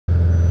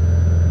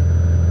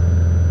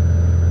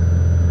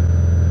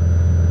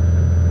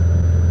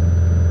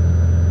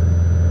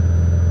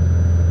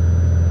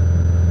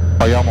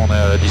confirme, on est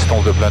à la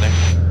distance de planer.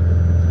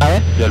 Ah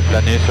ouais? Il y a le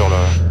plané sur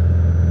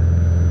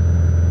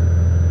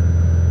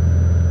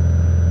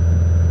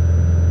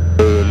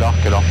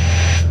l'arc là.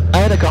 Ah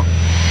ouais, d'accord.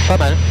 Pas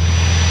mal.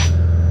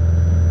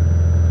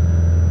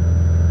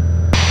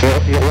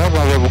 Hero1,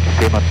 on va vous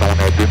quitter maintenant, on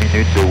est à 2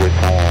 minutes de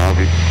Ouessant en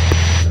vue.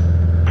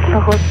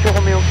 Sur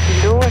Roméo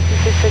Kilo,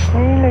 affiché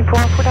 7000, et pour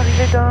info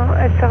l'arrivée d'un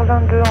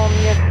SR22 en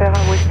mi-FR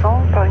à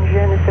Ouessant par une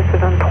GNSS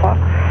 23.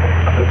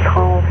 Il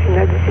sera en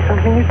finale d'ici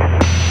 5 minutes.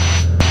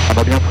 On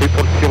a bien pris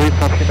pour le Cyrus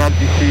en finale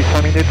d'ici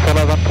 5 minutes sur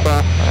la 23.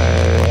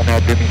 On est à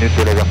 2 minutes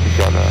de la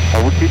verticale. On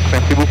vous quitte,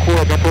 merci beaucoup,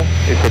 à bientôt,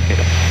 et 7000.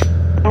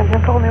 À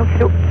bientôt Roméo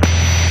Kilo.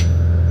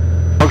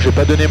 Je crois que j'ai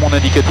pas donné mon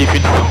indicatif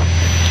une fois.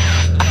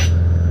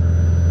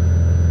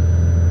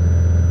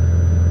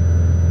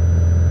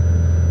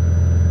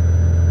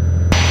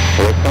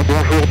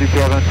 Bonjour du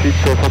PA28,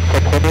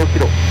 Foxtrot Roméo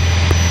Kilo.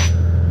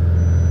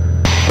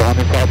 Sur un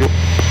message radio.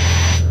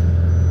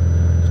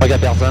 Je crois qu'il y a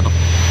personne.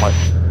 Ouais.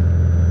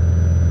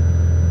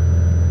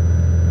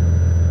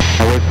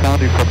 Ouessant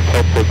du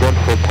Foxtrot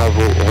Golf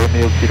Bravo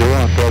Roméo Kilo,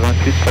 un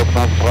PA28,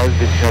 provenance Brest,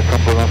 destination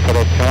de vos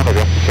installations. La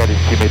verticale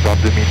estimée dans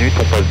 2 minutes,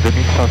 on passe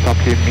 2500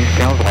 pieds,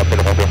 1015, je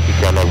rappellerai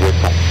verticale à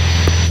Ouessant.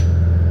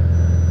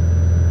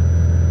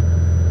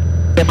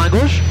 C'est main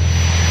gauche?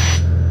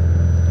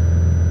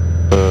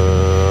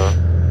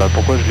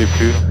 Pourquoi je l'ai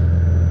plus?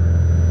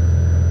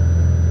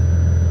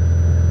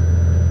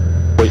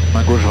 Oui,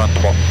 main gauche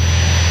 23.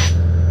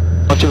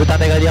 Donc tu veux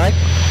t'intégrer direct?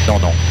 Non,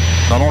 non.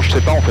 Non, non, je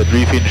sais pas en fait.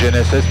 Lui il fait une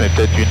GNSS mais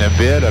peut-être une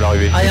MVL à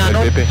l'arrivée. Ah, il y a un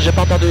autre? J'ai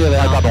pas entendu.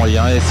 Ah, pardon, il y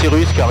a un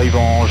Cyrus qui arrive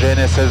en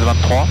GNSS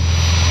 23.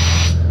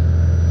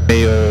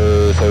 Mais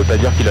ça veut pas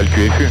dire qu'il a le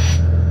QFU.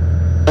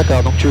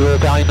 D'accord, donc tu veux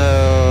faire une...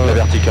 La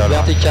verticale.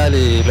 Verticale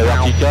et... La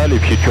verticale et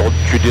puis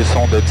tu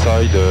descends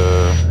deadside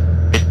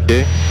 1000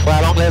 pieds. Ouais,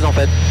 à l'anglaise en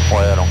fait.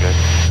 Ouais, à l'anglaise.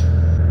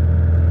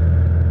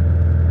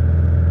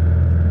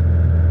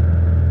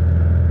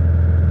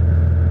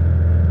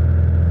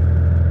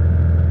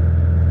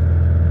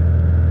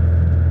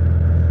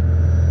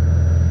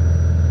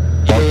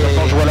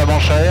 Je vois la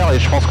manche à air et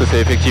je pense que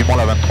c'est effectivement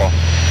la 23.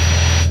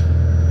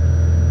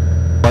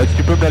 Ouais, si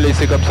tu peux me la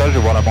laisser comme ça, je vais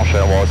voir la manche à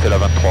air. Bon, c'est la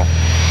 23.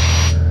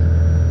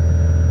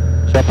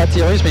 Je vois pas de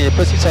Cyrus, mais il est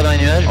possible que ça ait un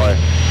nuage. Ouais.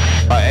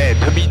 Ah, hey,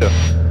 2000.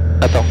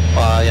 Attends,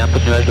 il y a un peu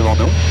de nuage devant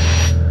nous.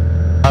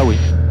 Ah oui.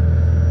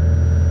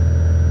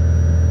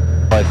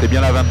 Ouais, c'est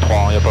bien la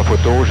 23, il n'y a pas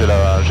photo, j'ai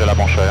la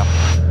manche à air.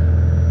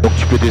 Donc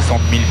tu peux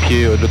descendre 1000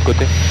 pieds de l'autre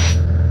côté.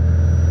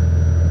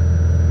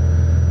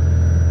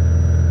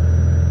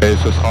 Et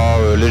ce sera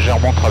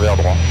légèrement travers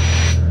droit.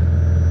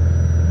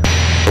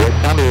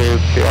 Ouessant le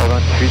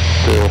PA28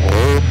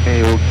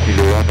 Roméo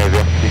Kilo, on est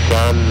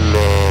vertical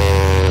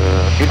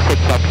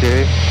 1700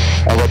 pieds.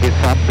 On va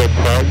descendre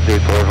deadside et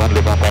se rejoindre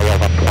le 21 à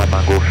 23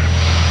 main gauche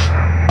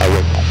à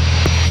Ouessant.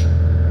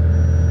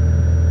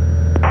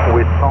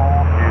 Ouessant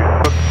du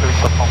Fox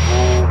 800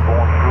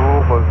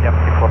 bonjour, bien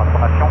pris pour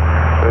l'information.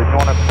 Nous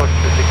on approche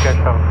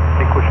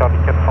d'Echo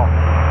Charlie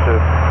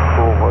 406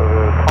 pour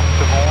 30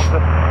 secondes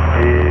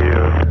et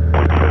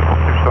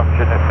construction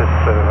GNSS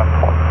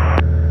 23.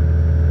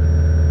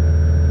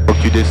 Faut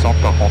que tu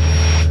descendes par contre.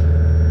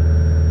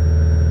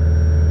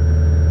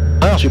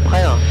 Ah, je suis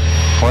prêt hein.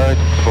 Ouais,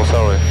 c'est pour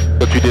ça ouais.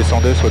 Soit tu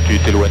descendais, soit tu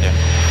t'éloignais.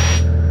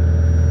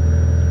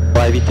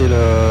 Pour éviter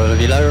le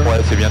village.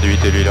 Ouais, c'est bien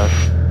d'éviter le village.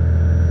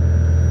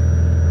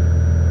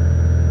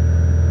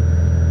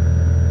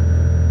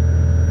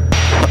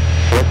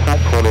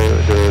 Pour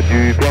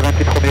du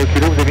PA28 Roméo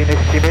Kilo, vous avez une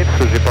estimée parce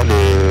que j'ai pas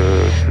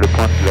le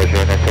point de la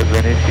GNSS, vous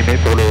avez une estimée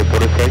pour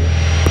le seuil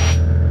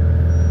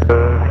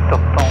Victor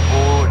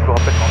Tango, je vous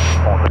rappelle dans 10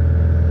 secondes.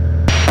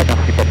 Ah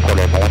merci, pas de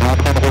problème. On est en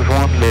train de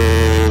rejoindre le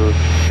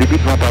début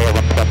de 21 à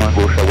 23 main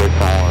gauche à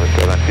Ouessant,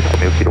 PA28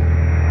 Roméo Kilo.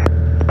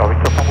 Alors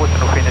Victor Tango, ça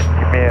nous fait une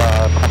estimée à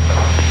 39.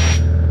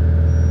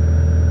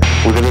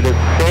 Vous avez le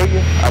seuil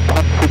à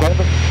 30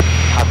 secondes?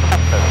 À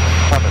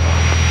 39.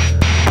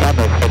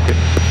 39, ok.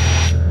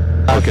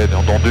 Ok,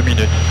 dans 2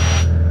 minutes.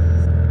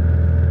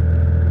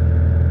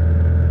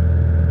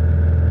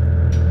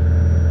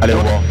 Allez,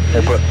 on va.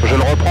 Je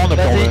le reprends,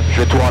 après je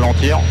vais tout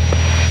ralentir.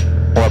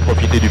 On va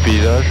profiter du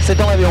paysage. C'est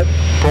en avion.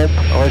 Pompe,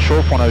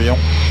 réchauffe en avion.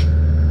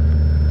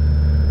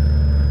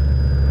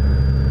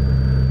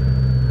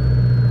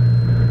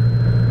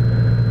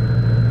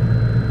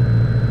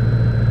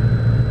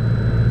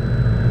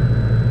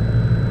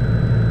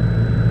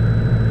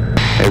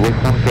 Et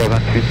Ouessant à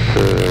 28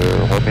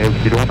 Roméo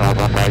Kilo, on a un 20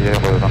 arrière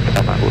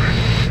 23 main gauche.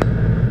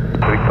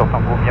 Victor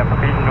Tango bien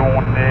pris, nous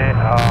on est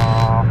à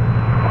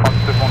 30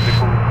 secondes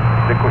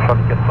d'écho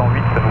Charlie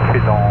 408, ça nous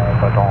fait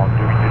dans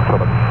 2 minutes sur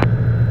la piste.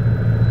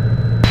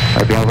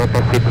 Eh bien on va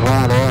passer devant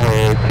alors,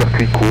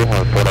 circuit court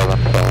pour la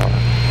 23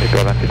 et puis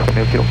à 28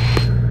 Roméo Kilo.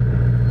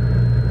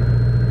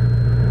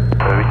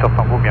 Victor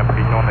Tango bien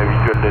pris, nous on a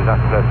visuel des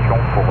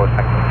installations pour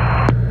 5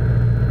 minutes.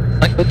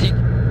 5 boutiques.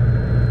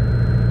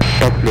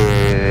 Passe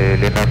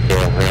les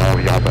masters et on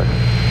vient à base.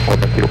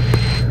 Roméo Kilo.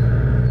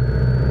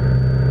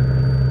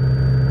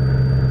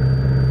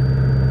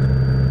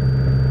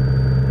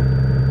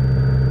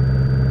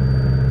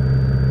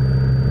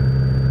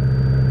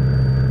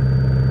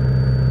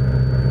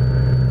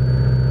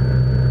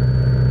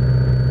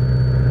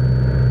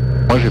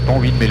 Moi j'ai pas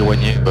envie de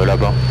m'éloigner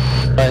là-bas.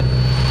 Ouais.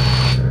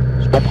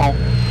 Je comprends.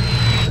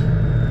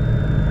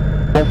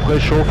 On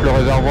préchauffe le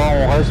réservoir,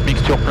 on reste,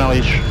 mixture plein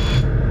riche.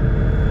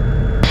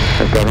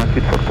 Alpha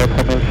 28 sur 4,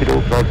 Romeo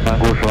Kilo, base main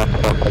gauche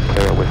 23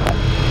 complet à Ouessant.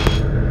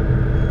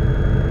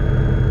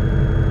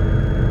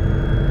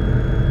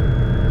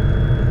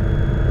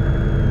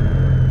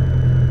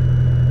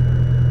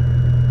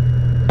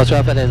 Attention à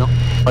la falaise, hein.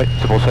 Ouais,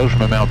 c'est pour ça que je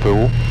me mets un peu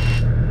haut.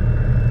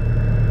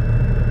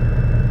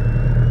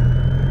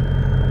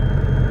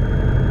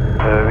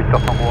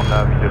 Victor Tango, on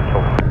a visuel sur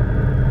vous.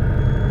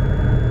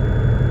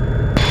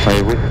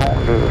 Allez, Ouessant,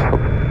 le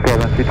Phare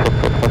 28 sur 4,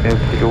 Romeo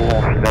Kilo,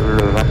 en finale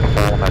le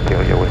 23, on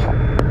atterrit à Ouessant.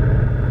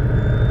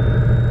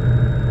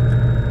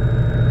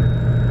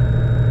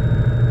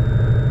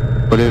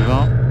 Les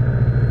 20.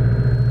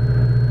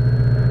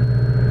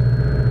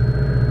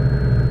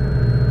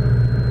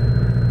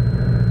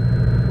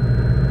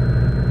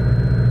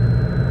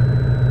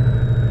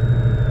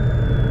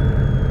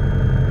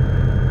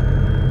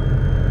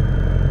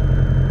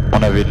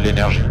 On avait de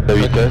l'énergie, de la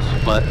vitesse.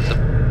 Ouais, ça...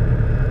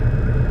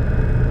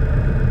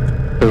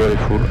 Ça va les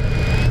full.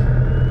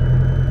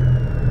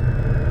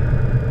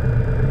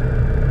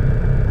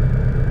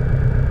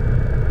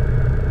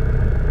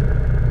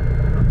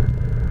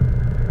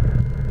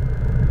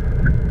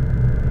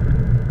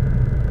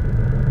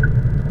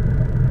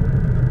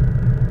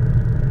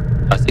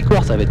 Ah, c'est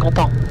court, ça va être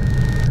content.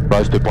 Bah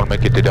c'était pour le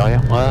mec qui était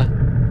derrière. Ouais.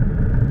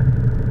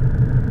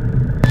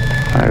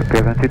 Le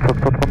P28 sur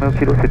 4, Romeo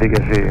Kilo, c'est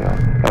dégagé,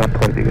 la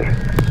 23 est dégagé.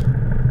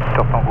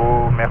 Sur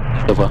Tango, merci.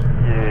 Je te vois.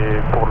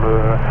 Et pour le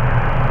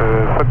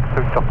Fox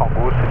sur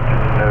Tango, c'est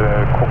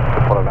une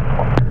course pour la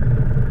 23.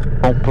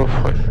 Pompe,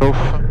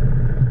 réchauffe.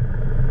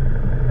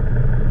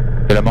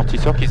 C'est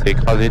l'amortisseur qui s'est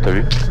écrasé, t'as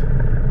vu?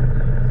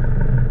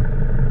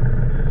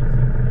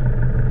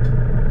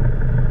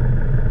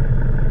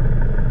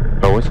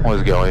 Bah où est-ce qu'on va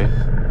se garer?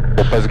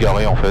 Pour pas se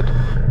garer en fait.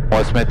 On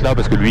va se mettre là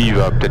parce que lui il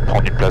va peut-être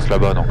prendre une place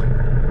là-bas donc.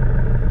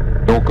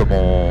 Donc comme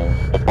on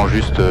prend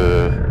juste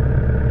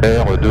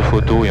l'air, 2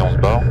 photos et on se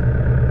barre.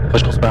 Moi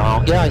je construis un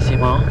hangar ici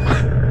moi.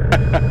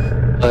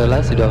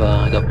 Là c'est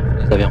doivent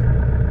les avions.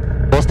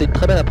 Bon c'était une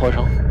très belle approche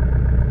hein.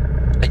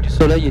 Avec du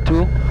soleil et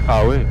tout.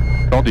 Ah oui,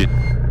 splendide.